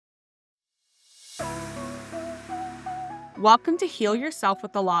Welcome to Heal Yourself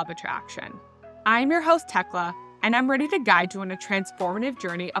with the Law of Attraction. I'm your host, Tekla, and I'm ready to guide you on a transformative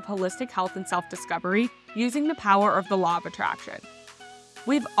journey of holistic health and self-discovery using the power of the Law of Attraction.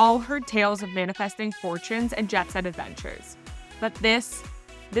 We've all heard tales of manifesting fortunes and jet-set adventures, but this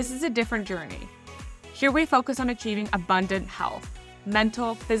is a different journey. Here we focus on achieving abundant health,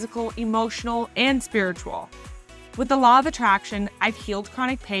 mental, physical, emotional, and spiritual. With the Law of Attraction, I've healed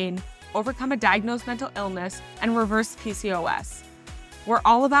chronic pain, overcome a diagnosed mental illness, and reversed PCOS. We're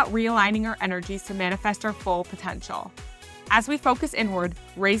all about realigning our energies to manifest our full potential. As we focus inward,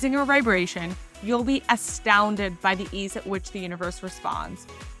 raising our vibration, you'll be astounded by the ease at which the universe responds.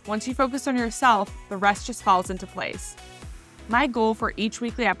 Once you focus on yourself, the rest just falls into place. My goal for each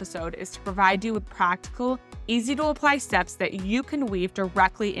weekly episode is to provide you with practical, easy-to-apply steps that you can weave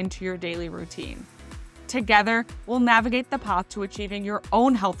directly into your daily routine. Together, we'll navigate the path to achieving your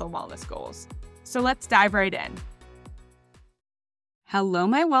own health and wellness goals. So let's dive right in. Hello,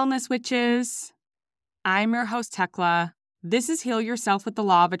 my wellness witches. I'm your host, Tekla. This is Heal Yourself with the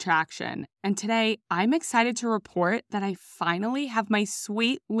Law of Attraction. And today, I'm excited to report that I finally have my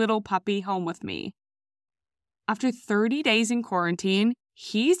sweet little puppy home with me. After 30 days in quarantine,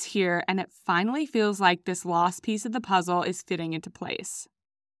 he's here and it finally feels like this lost piece of the puzzle is fitting into place.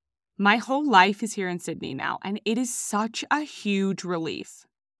 My whole life is here in Sydney now, and it is such a huge relief.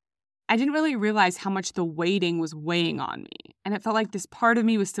 I didn't really realize how much the waiting was weighing on me, and it felt like this part of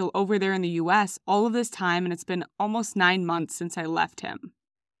me was still over there in the US all of this time, and it's been almost 9 months since I left him.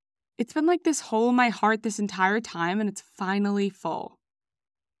 It's been like this hole in my heart this entire time, and it's finally full.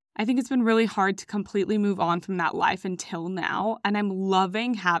 I think it's been really hard to completely move on from that life until now, and I'm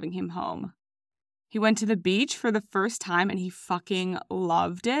loving having him home. He went to the beach for the first time and he fucking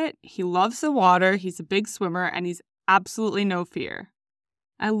loved it. He loves the water, he's a big swimmer, and he's absolutely no fear.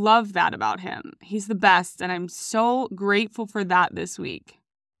 I love that about him. He's the best, and I'm so grateful for that this week.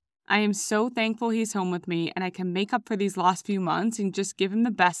 I am so thankful he's home with me and I can make up for these last few months and just give him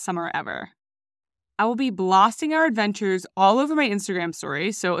the best summer ever. I will be blasting our adventures all over my Instagram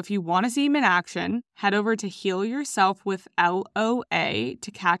stories, so if you want to see him in action, head over to Heal Yourself with LOA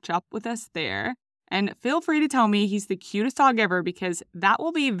to catch up with us there. And feel free to tell me he's the cutest dog ever because that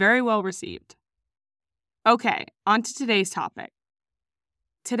will be very well received. Okay, on to today's topic.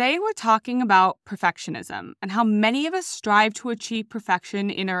 Today we're talking about perfectionism and how many of us strive to achieve perfection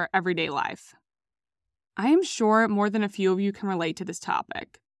in our everyday life. I am sure more than a few of you can relate to this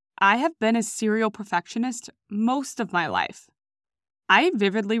topic. I have been a serial perfectionist most of my life. I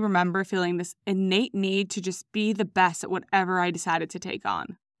vividly remember feeling this innate need to just be the best at whatever I decided to take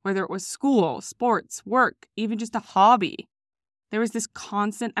on. Whether it was school, sports, work, even just a hobby. There was this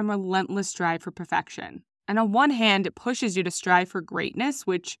constant and relentless drive for perfection. And on one hand, it pushes you to strive for greatness,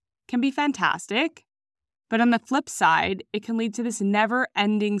 which can be fantastic. But on the flip side, it can lead to this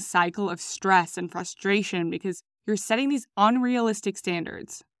never-ending cycle of stress and frustration because you're setting these unrealistic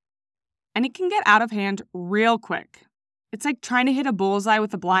standards. And it can get out of hand real quick. It's like trying to hit a bullseye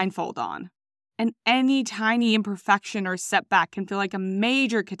with a blindfold on. And any tiny imperfection or setback can feel like a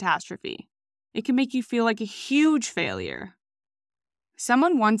major catastrophe. It can make you feel like a huge failure.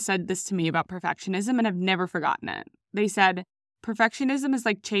 Someone once said this to me about perfectionism, and I've never forgotten it. They said, perfectionism is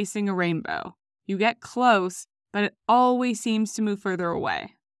like chasing a rainbow. You get close, but it always seems to move further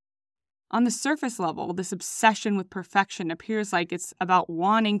away. On the surface level, this obsession with perfection appears like it's about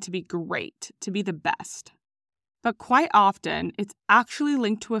wanting to be great, to be the best. But quite often, it's actually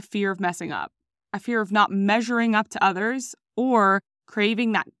linked to a fear of messing up. A fear of not measuring up to others, or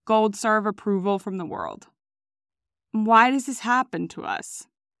craving that gold star of approval from the world. Why does this happen to us?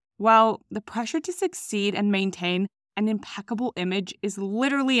 Well, the pressure to succeed and maintain an impeccable image is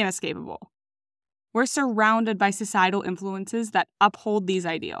literally inescapable. We're surrounded by societal influences that uphold these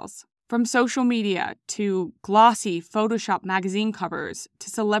ideals. From social media to glossy Photoshop magazine covers to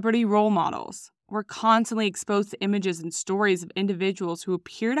celebrity role models. We're constantly exposed to images and stories of individuals who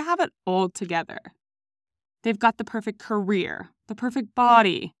appear to have it all together. They've got the perfect career, the perfect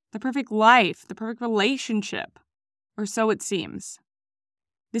body, the perfect life, the perfect relationship, or so it seems.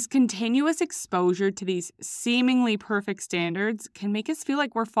 This continuous exposure to these seemingly perfect standards can make us feel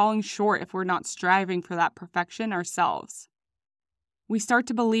like we're falling short if we're not striving for that perfection ourselves. We start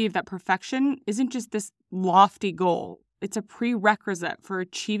to believe that perfection isn't just this lofty goal. It's a prerequisite for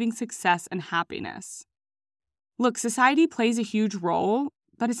achieving success and happiness. Look, society plays a huge role,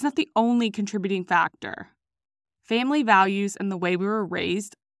 but it's not the only contributing factor. Family values and the way we were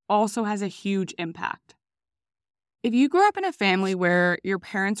raised also has a huge impact. If you grew up in a family where your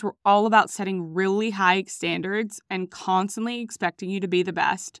parents were all about setting really high standards and constantly expecting you to be the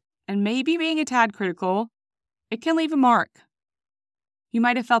best, and maybe being a tad critical, It can leave a mark. You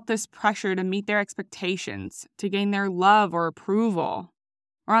might have felt this pressure to meet their expectations, to gain their love or approval.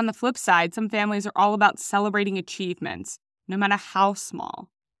 Or on the flip side, some families are all about celebrating achievements, no matter how small.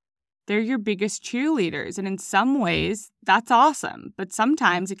 They're your biggest cheerleaders, and in some ways, that's awesome, but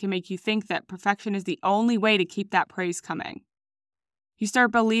sometimes it can make you think that perfection is the only way to keep that praise coming. You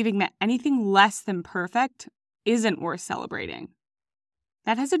start believing that anything less than perfect isn't worth celebrating.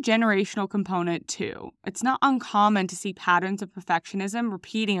 That has a generational component too. It's not uncommon to see patterns of perfectionism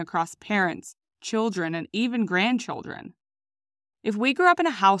repeating across parents, children, and even grandchildren. If we grew up in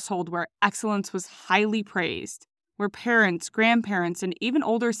a household where excellence was highly praised, where parents, grandparents, and even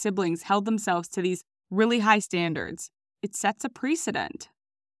older siblings held themselves to these really high standards, it sets a precedent.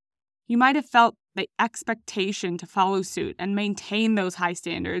 You might have felt the expectation to follow suit and maintain those high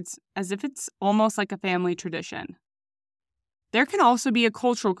standards as if it's almost like a family tradition. There can also be a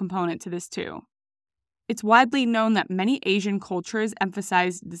cultural component to this too. It's widely known that many Asian cultures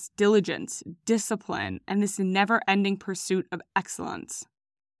emphasize this diligence, discipline, and this never-ending pursuit of excellence.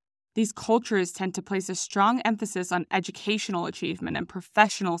 These cultures tend to place a strong emphasis on educational achievement and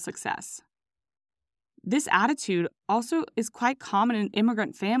professional success. This attitude also is quite common in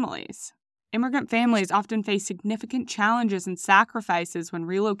immigrant families. Immigrant families often face significant challenges and sacrifices when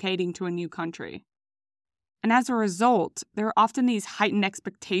relocating to a new country. And as a result, there are often these heightened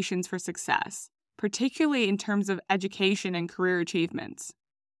expectations for success, particularly in terms of education and career achievements.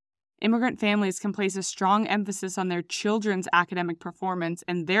 Immigrant families can place a strong emphasis on their children's academic performance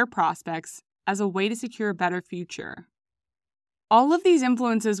and their prospects as a way to secure a better future. All of these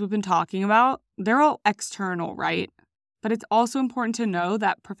influences we've been talking about, they're all external, right? But it's also important to know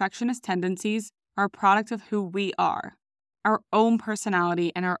that perfectionist tendencies are a product of who we are, our own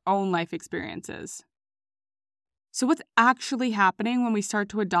personality and our own life experiences. So what's actually happening when we start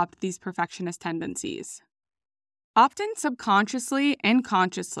to adopt these perfectionist tendencies? Often subconsciously and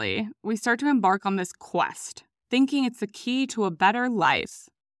consciously, we start to embark on this quest, thinking it's the key to a better life.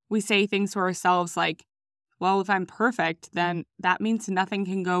 We say things to ourselves like, well, if I'm perfect, then that means nothing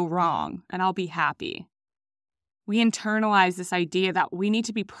can go wrong, and I'll be happy. We internalize this idea that we need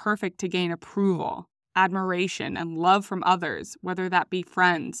to be perfect to gain approval, admiration, and love from others, whether that be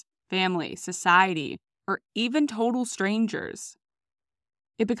friends, family, society, or even total strangers.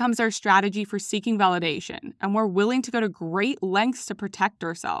 It becomes our strategy for seeking validation, and we're willing to go to great lengths to protect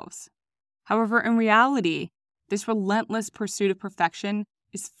ourselves. However, in reality, this relentless pursuit of perfection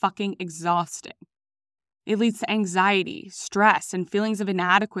is fucking exhausting. It leads to anxiety, stress, and feelings of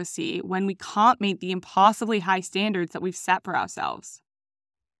inadequacy when we can't meet the impossibly high standards that we've set for ourselves.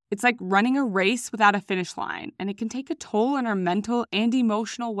 It's like running a race without a finish line, and it can take a toll on our mental and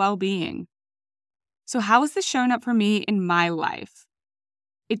emotional well-being. So how has this shown up for me in my life?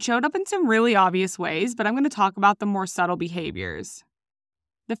 It showed up in some really obvious ways, but I'm going to talk about the more subtle behaviors.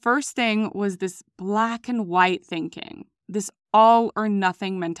 The first thing was this black and white thinking, this all or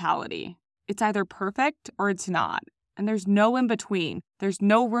nothing mentality. It's either perfect or it's not, and there's no in between. There's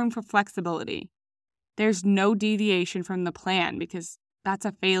no room for flexibility. There's no deviation from the plan because that's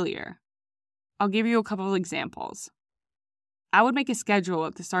a failure. I'll give you a couple of examples. I would make a schedule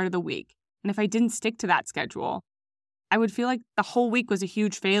at the start of the week, and if I didn't stick to that schedule, I would feel like the whole week was a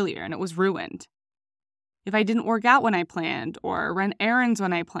huge failure and it was ruined. If I didn't work out when I planned, or run errands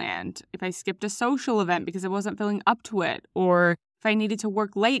when I planned, if I skipped a social event because I wasn't feeling up to it, or if I needed to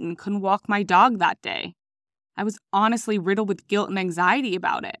work late and couldn't walk my dog that day, I was honestly riddled with guilt and anxiety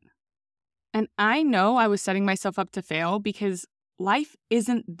about it. And I know I was setting myself up to fail because life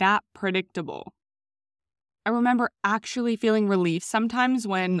isn't that predictable. I remember actually feeling relief sometimes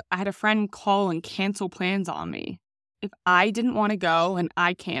when I had a friend call and cancel plans on me. If I didn't want to go and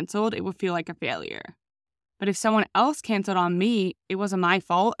I canceled, it would feel like a failure. But if someone else canceled on me, it wasn't my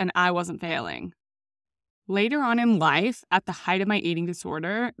fault and I wasn't failing. Later on in life, at the height of my eating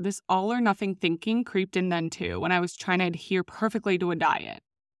disorder, this all or nothing thinking creeped in then too when I was trying to adhere perfectly to a diet.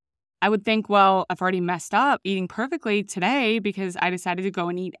 I would think, well, I've already messed up eating perfectly today because I decided to go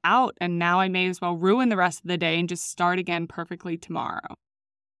and eat out, and now I may as well ruin the rest of the day and just start again perfectly tomorrow.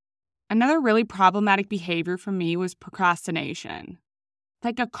 Another really problematic behavior for me was procrastination. It's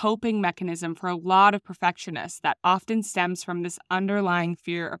like a coping mechanism for a lot of perfectionists that often stems from this underlying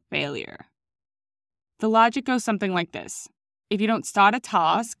fear of failure. The logic goes something like this. If you don't start a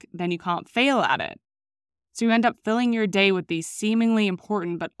task, then you can't fail at it. So you end up filling your day with these seemingly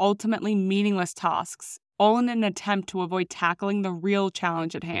important but ultimately meaningless tasks, all in an attempt to avoid tackling the real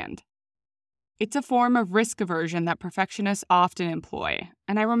challenge at hand. It's a form of risk aversion that perfectionists often employ,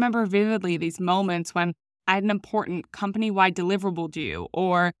 and I remember vividly these moments when I had an important company-wide deliverable due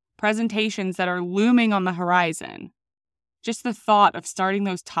or presentations that are looming on the horizon. Just the thought of starting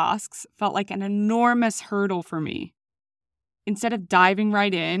those tasks felt like an enormous hurdle for me. Instead of diving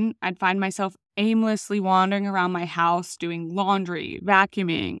right in, I'd find myself aimlessly wandering around my house doing laundry,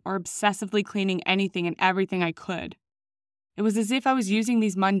 vacuuming, or obsessively cleaning anything and everything I could. It was as if I was using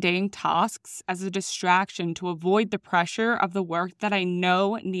these mundane tasks as a distraction to avoid the pressure of the work that I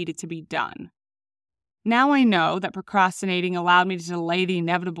know needed to be done. Now I know that procrastinating allowed me to delay the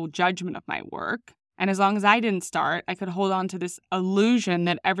inevitable judgment of my work, and as long as I didn't start, I could hold on to this illusion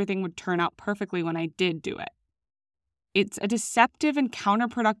that everything would turn out perfectly when I did do it. It's a deceptive and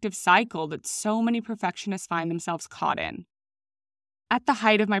counterproductive cycle that so many perfectionists find themselves caught in. At the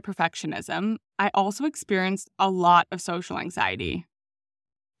height of my perfectionism, I also experienced a lot of social anxiety.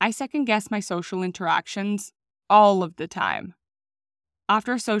 I second-guessed my social interactions all of the time.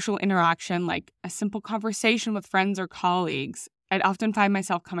 After a social interaction, like a simple conversation with friends or colleagues, I'd often find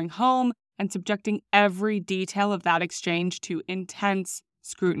myself coming home and subjecting every detail of that exchange to intense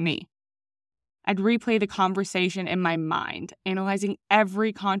scrutiny. I'd replay the conversation in my mind, analyzing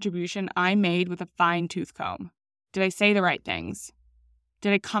every contribution I made with a fine-tooth comb. Did I say the right things?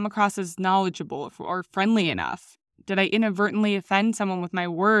 Did I come across as knowledgeable or friendly enough? Did I inadvertently offend someone with my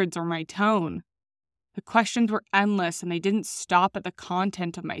words or my tone? The questions were endless, and they didn't stop at the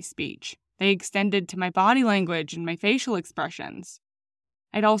content of my speech. They extended to my body language and my facial expressions.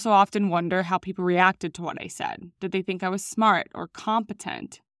 I'd also often wonder how people reacted to what I said. Did they think I was smart or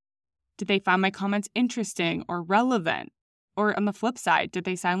competent? Did they find my comments interesting or relevant? Or on the flip side, did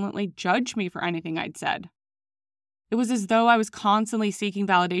they silently judge me for anything I'd said? It was as though I was constantly seeking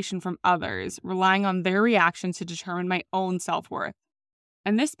validation from others, relying on their reactions to determine my own self-worth.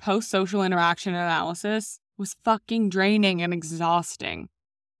 And this post-social interaction analysis was fucking draining and exhausting.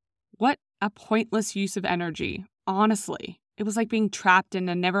 What a pointless use of energy, honestly. It was like being trapped in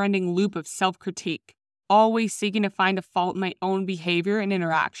a never-ending loop of self-critique, always seeking to find a fault in my own behavior and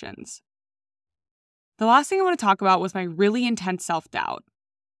interactions. The last thing I want to talk about was my really intense self-doubt.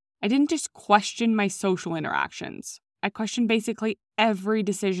 I didn't just question my social interactions. I questioned basically every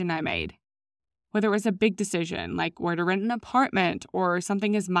decision I made. Whether it was a big decision, like where to rent an apartment, or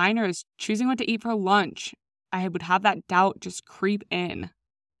something as minor as choosing what to eat for lunch, I would have that doubt just creep in.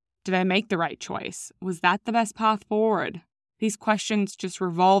 Did I make the right choice? Was that the best path forward? These questions just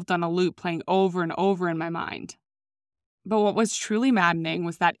revolved on a loop, playing over and over in my mind. But what was truly maddening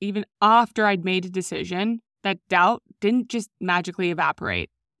was that even after I'd made a decision, that doubt didn't just magically evaporate.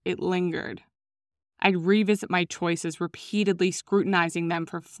 It lingered. I'd revisit my choices, repeatedly scrutinizing them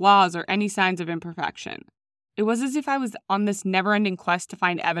for flaws or any signs of imperfection. It was as if I was on this never-ending quest to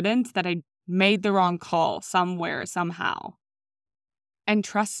find evidence that I'd made the wrong call somewhere, somehow. And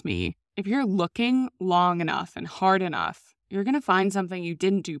trust me, if you're looking long enough and hard enough, you're going to find something you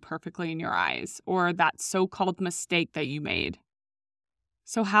didn't do perfectly in your eyes, or that so-called mistake that you made.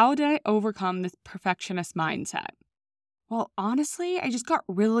 So how did I overcome this perfectionist mindset? Well, honestly, I just got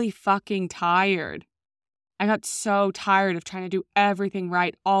really fucking tired. I got so tired of trying to do everything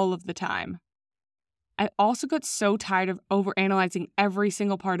right all of the time. I also got so tired of overanalyzing every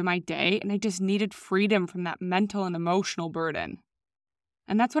single part of my day, and I just needed freedom from that mental and emotional burden.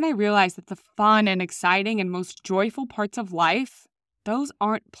 And that's when I realized that the fun and exciting and most joyful parts of life, those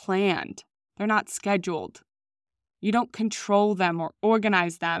aren't planned. They're not scheduled. You don't control them or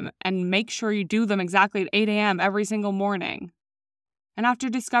organize them and make sure you do them exactly at 8 a.m. every single morning. And after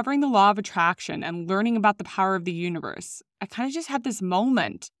discovering the law of attraction and learning about the power of the universe, I kind of just had this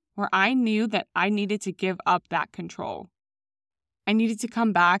moment where I knew that I needed to give up that control. I needed to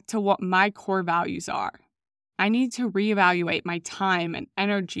come back to what my core values are. I needed to reevaluate my time and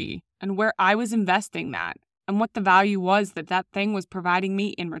energy and where I was investing that and what the value was that that thing was providing me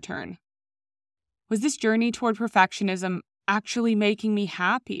in return. Was this journey toward perfectionism actually making me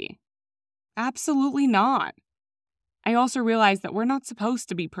happy? Absolutely not. I also realized that we're not supposed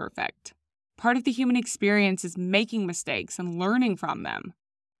to be perfect. Part of the human experience is making mistakes and learning from them.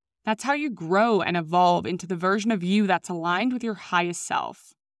 That's how you grow and evolve into the version of you that's aligned with your highest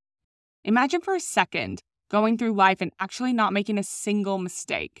self. Imagine for a second going through life and actually not making a single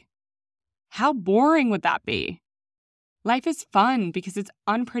mistake. How boring would that be? Life is fun because it's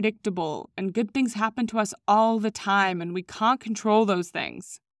unpredictable and good things happen to us all the time and we can't control those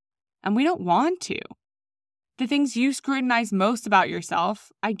things. And we don't want to. The things you scrutinize most about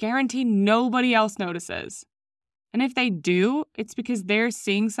yourself, I guarantee nobody else notices. And if they do, it's because they're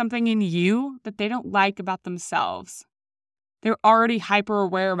seeing something in you that they don't like about themselves. They're already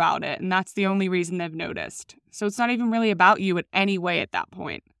hyper-aware about it, and that's the only reason they've noticed. So it's not even really about you in any way at that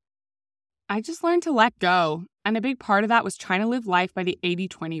point. I just learned to let go And a big part of that was trying to live life by the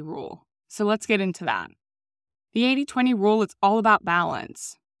 80-20 rule. So let's get into that. The 80-20 rule is all about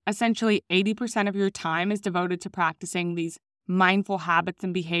balance. Essentially, 80% of your time is devoted to practicing these mindful habits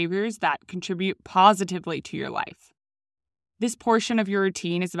and behaviors that contribute positively to your life. This portion of your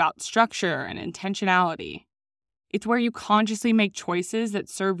routine is about structure and intentionality. It's where you consciously make choices that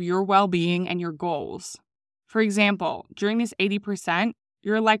serve your well-being and your goals. For example, during this 80%,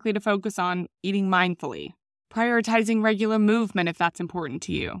 you're likely to focus on eating mindfully, prioritizing regular movement if that's important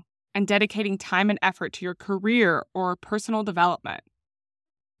to you, and dedicating time and effort to your career or personal development.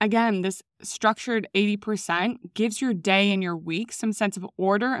 Again, this structured 80% gives your day and your week some sense of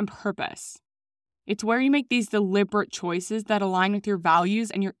order and purpose. It's where you make these deliberate choices that align with your values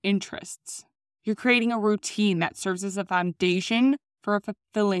and your interests. You're creating a routine that serves as a foundation for a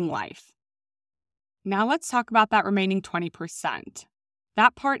fulfilling life. Now let's talk about that remaining 20%.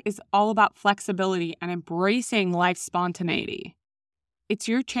 That part is all about flexibility and embracing life's spontaneity. It's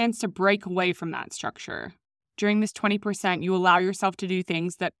your chance to break away from that structure. During this 20%, you allow yourself to do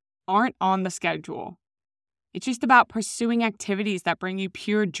things that aren't on the schedule. It's just about pursuing activities that bring you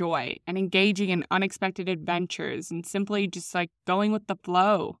pure joy and engaging in unexpected adventures and simply just going with the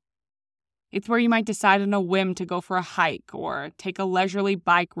flow. It's where you might decide on a whim to go for a hike or take a leisurely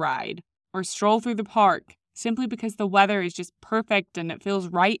bike ride or stroll through the park simply because the weather is just perfect and it feels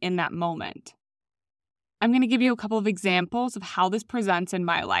right in that moment. I'm going to give you a couple of examples of how this presents in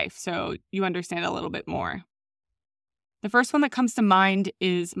my life so you understand a little bit more. The first one that comes to mind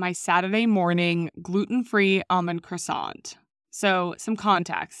is my Saturday morning gluten-free almond croissant. So, some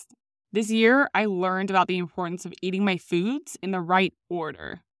context. This year, I learned about the importance of eating my foods in the right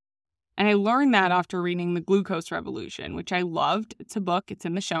order. And I learned that after reading The Glucose Revolution, which I loved. It's a book. It's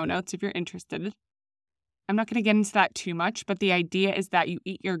in the show notes if you're interested. I'm not going to get into that too much, but the idea is that you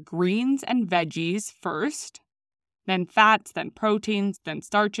eat your greens and veggies first, then fats, then proteins, then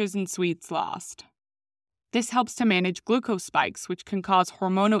starches and sweets last. This helps to manage glucose spikes, which can cause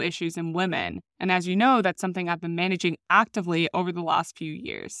hormonal issues in women. And as you know, that's something I've been managing actively over the last few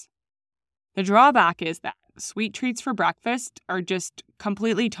years. The drawback is that sweet treats for breakfast are just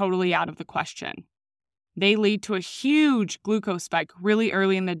completely, totally out of the question. They lead to a huge glucose spike really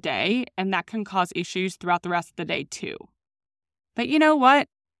early in the day, and that can cause issues throughout the rest of the day too. But you know what?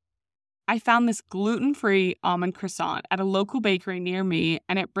 I found this gluten-free almond croissant at a local bakery near me,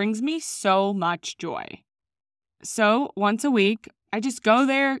 and it brings me so much joy. So, once a week, I just go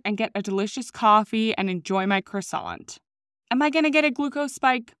there and get a delicious coffee and enjoy my croissant. Am I going to get a glucose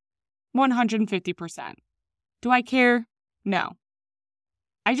spike? 150%. Do I care? No.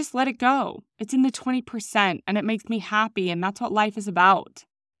 I just let it go. It's in the 20% and it makes me happy, and that's what life is about.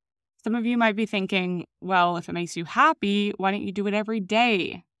 Some of you might be thinking, well, if it makes you happy, why don't you do it every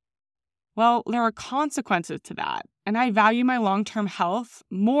day? Well, there are consequences to that, and I value my long-term health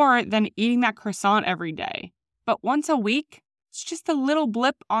more than eating that croissant every day. But once a week, it's just a little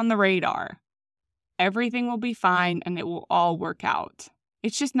blip on the radar. Everything will be fine and it will all work out.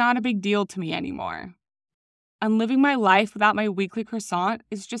 It's just not a big deal to me anymore. And living my life without my weekly croissant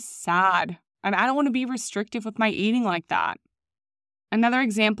is just sad, and I don't want to be restrictive with my eating like that. Another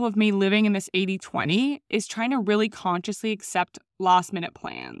example of me living in this 80-20 is trying to really consciously accept last-minute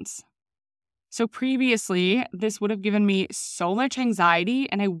plans. So previously, this would have given me so much anxiety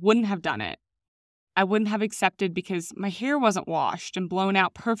and I wouldn't have done it. I wouldn't have accepted because my hair wasn't washed and blown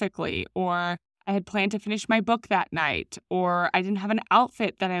out perfectly, or I had planned to finish my book that night, or I didn't have an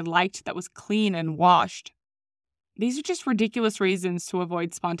outfit that I liked that was clean and washed. These are just ridiculous reasons to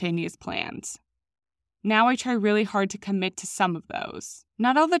avoid spontaneous plans. Now I try really hard to commit to some of those.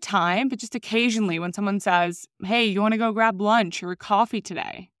 Not all the time, but just occasionally when someone says, hey, you want to go grab lunch or coffee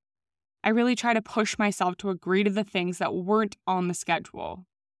today? I really try to push myself to agree to the things that weren't on the schedule.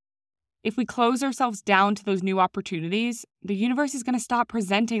 If we close ourselves down to those new opportunities, the universe is going to stop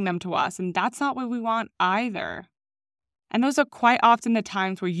presenting them to us, and that's not what we want either. And those are quite often the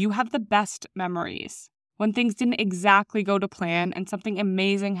times where you have the best memories, when things didn't exactly go to plan and something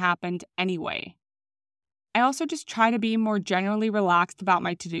amazing happened anyway. I also just try to be more generally relaxed about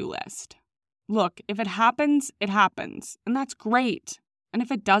my to-do list. Look, if it happens, and that's great. And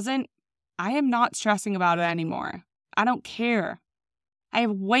if it doesn't, I am not stressing about it anymore. I don't care. I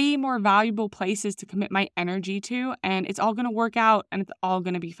have way more valuable places to commit my energy to, and it's all going to work out and it's all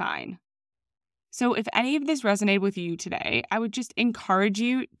going to be fine. So if any of this resonated with you today, I would just encourage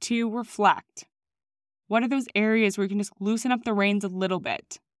you to reflect. What are those areas where you can just loosen up the reins a little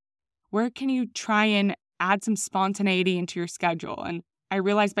bit? Where can you try and add some spontaneity into your schedule? And I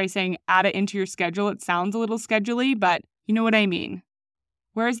realize by saying add it into your schedule, it sounds a little schedule-y, but you know what I mean.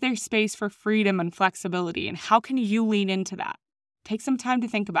 Where is there space for freedom and flexibility, and how can you lean into that? Take some time to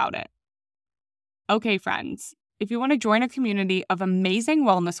think about it. Okay, friends, if you want to join a community of amazing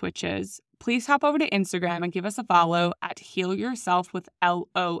wellness witches, please hop over to Instagram and give us a follow at Heal Yourself with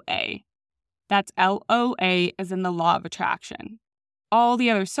LOA. That's LOA as in the law of attraction. All the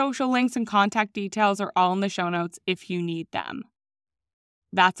other social links and contact details are all in the show notes if you need them.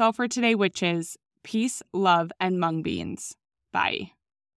 That's all for today, witches. Peace, love, and mung beans. Bye.